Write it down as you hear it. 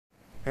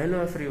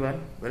Hello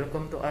everyone,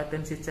 welcome to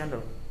Aoitenshi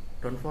channel.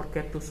 Don't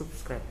forget to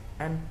subscribe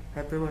and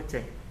happy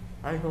watching.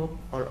 I hope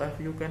all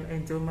of you can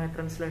enjoy my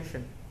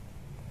translation.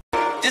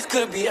 This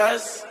could be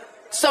us.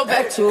 So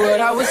back to what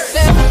I was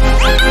saying.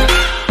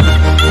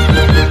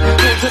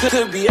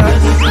 Could be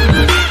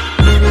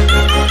us.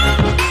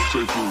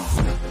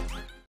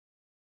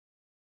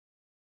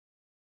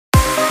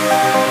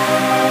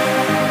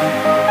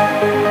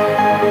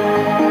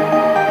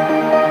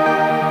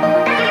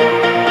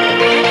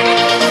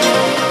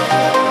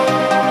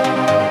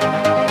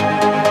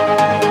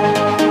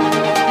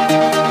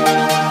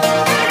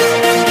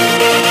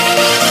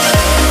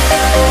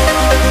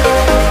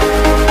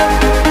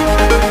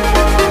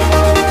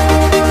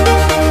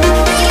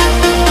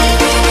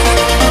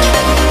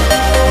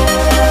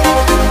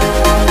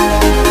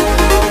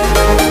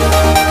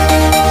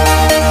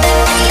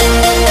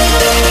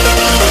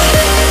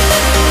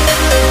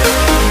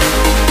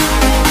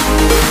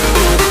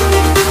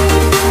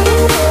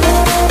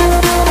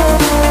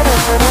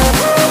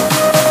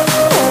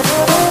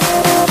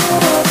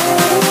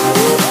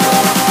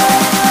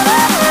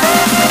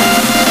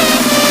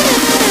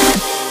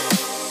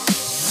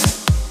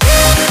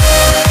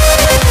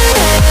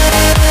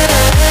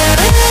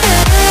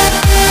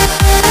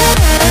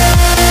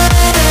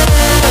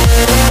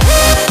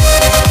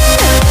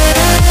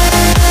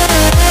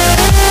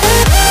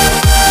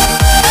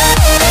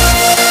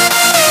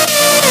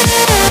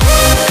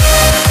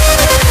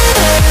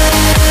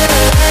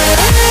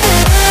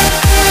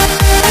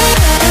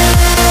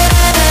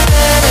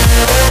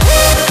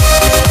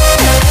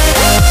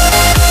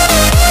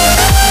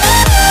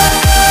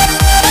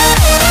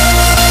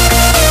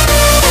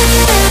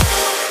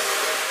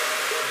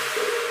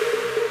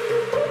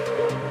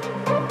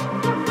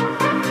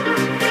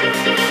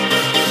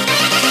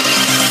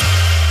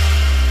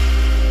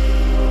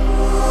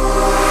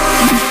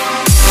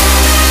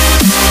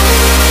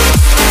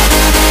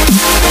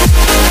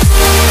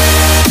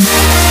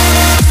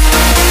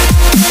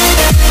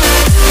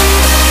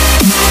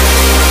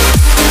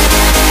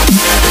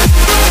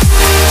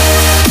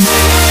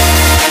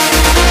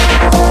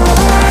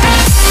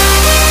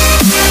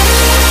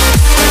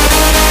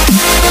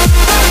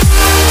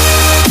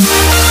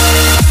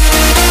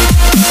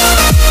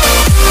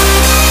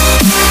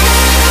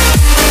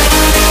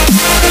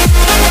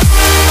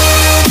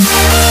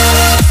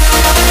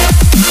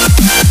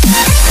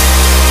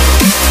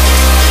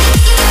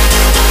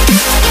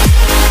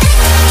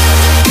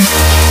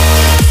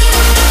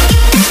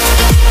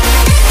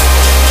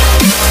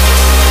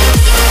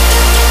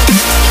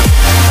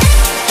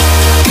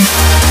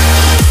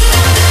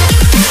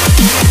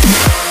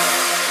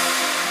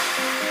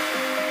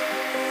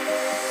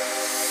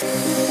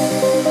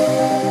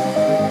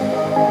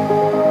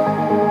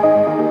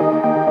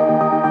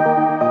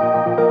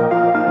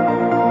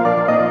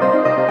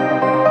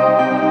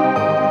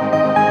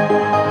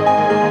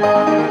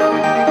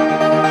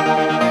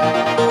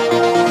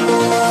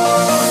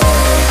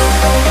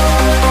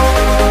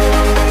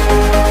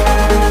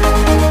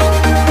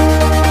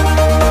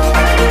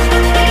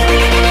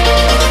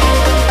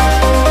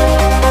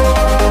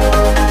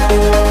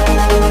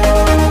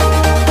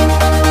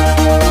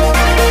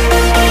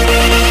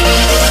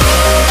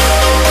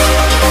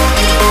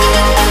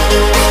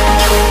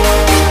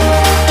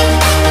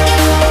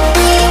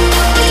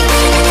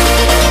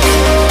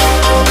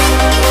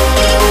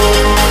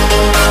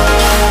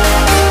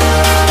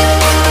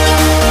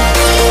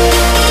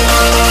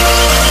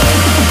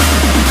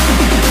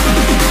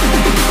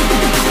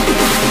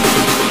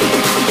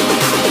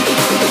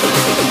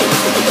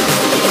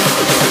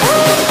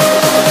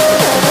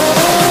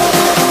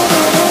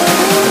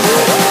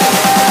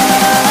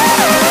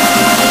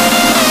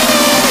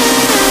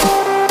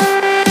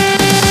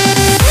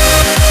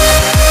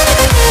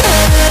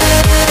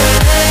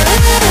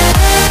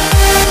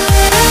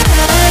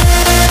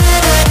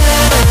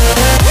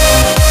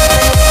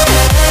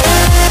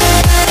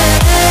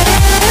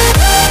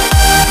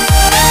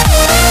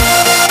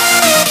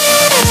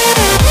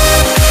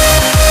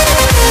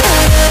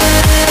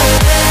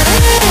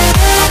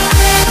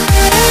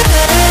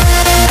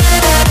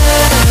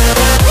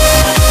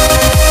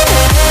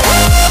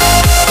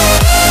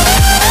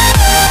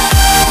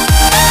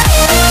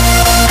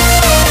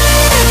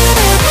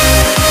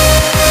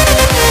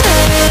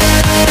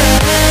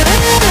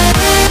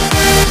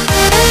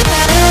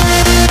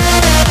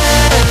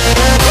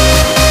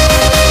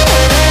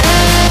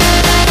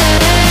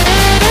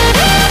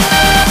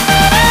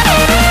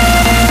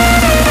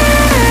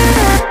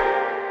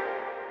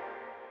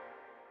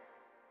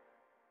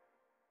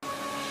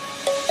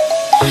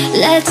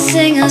 Let's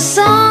sing a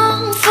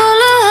song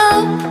full of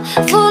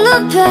hope, full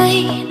of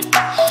pain.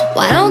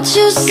 Why don't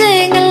you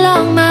sing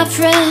along, my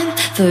friend?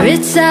 For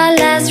it's our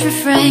last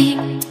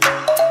refrain.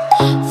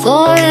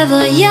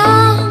 Forever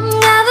young,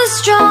 ever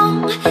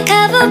strong,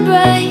 ever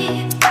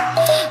brave.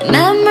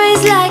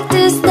 Memories like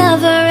this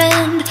never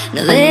end.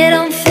 No, they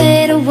don't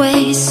fade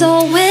away.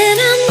 So when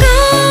I'm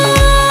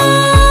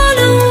gone,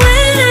 oh,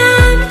 when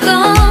I'm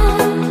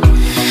gone,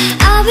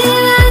 I'll be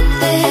right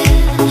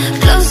there,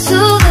 close to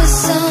the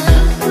sun.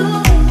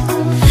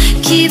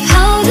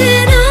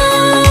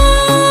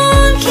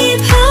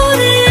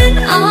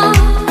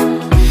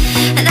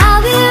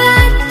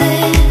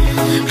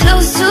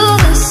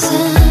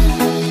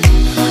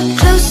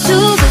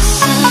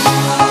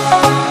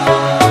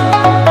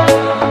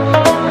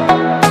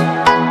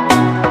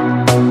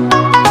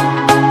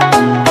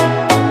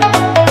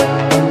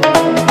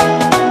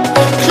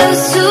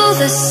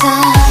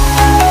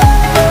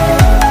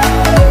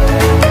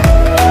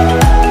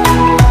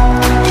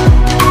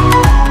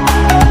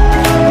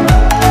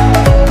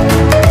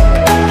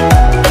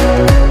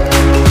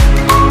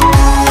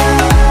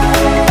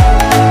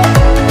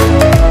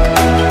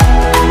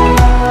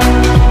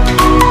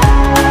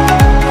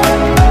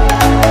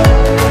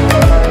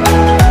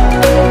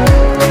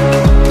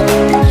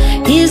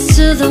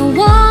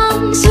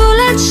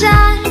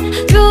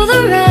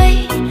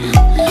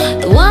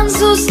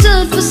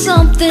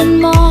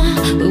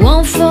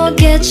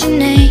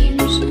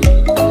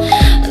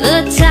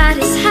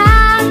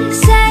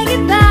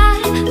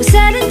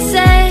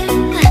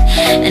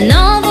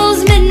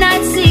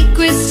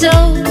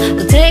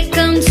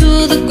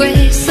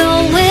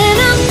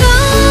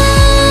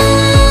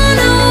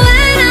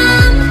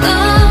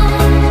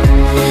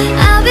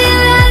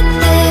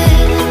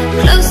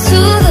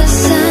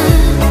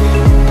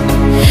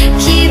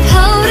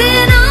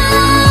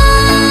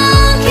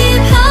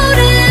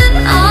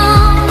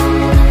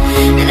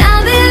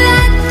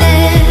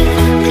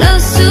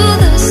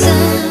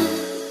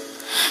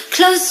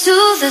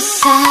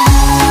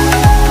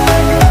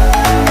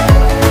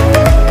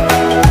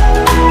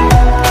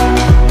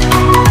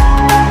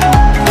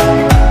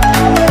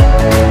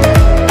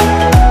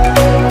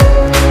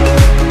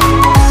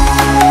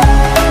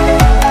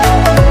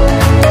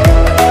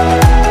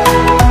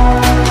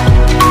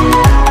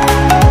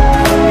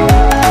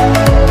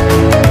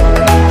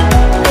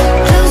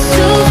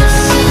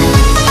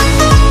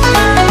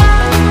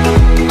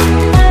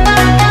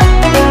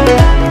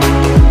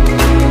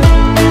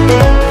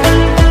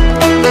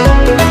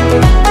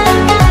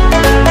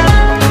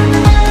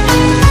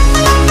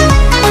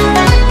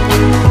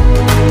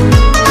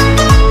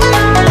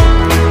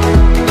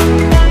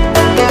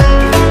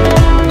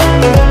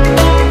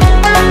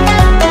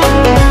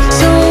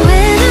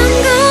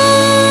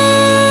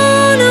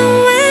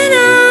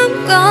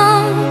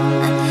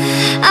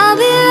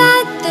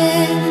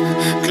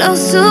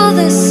 close to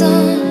the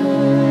sun.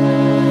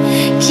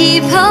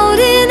 Keep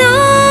holding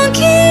on,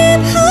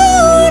 keep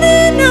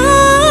holding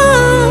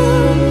on,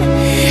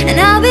 and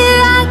I'll be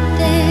right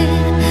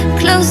there,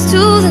 close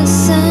to the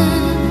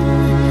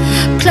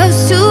sun,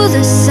 close to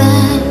the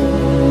sun.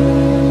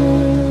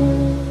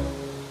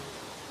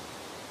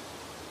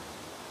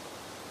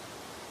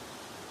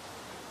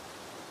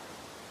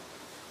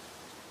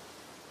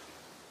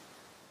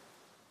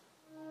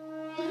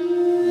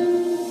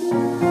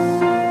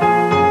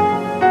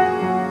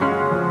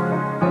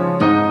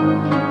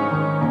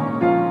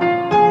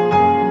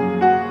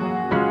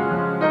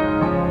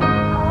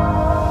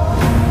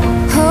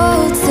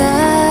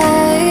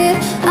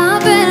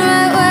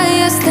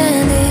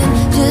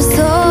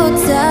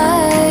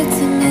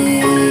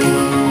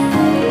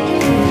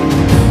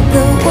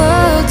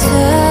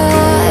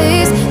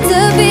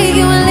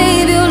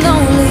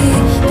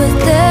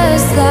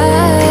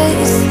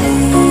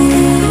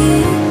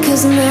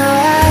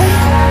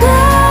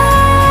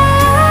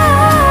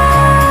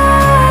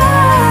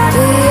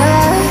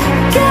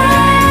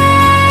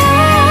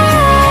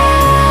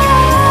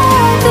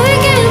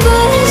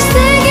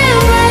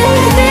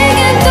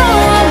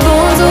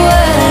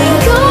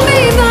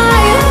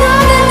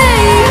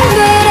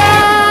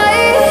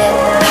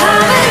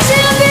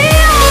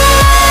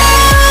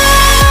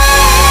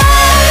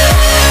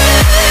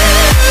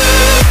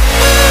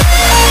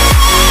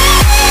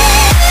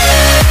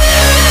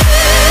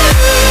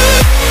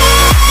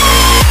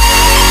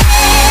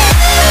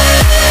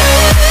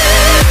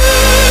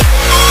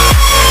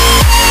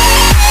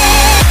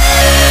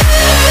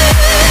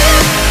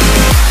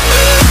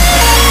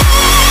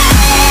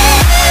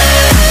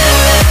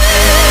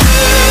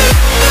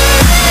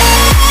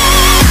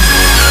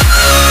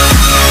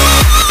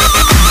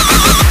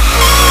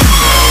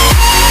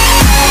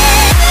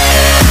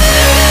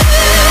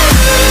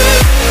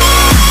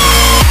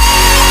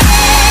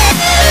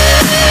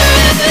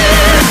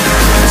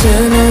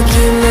 Trying to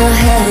keep my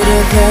head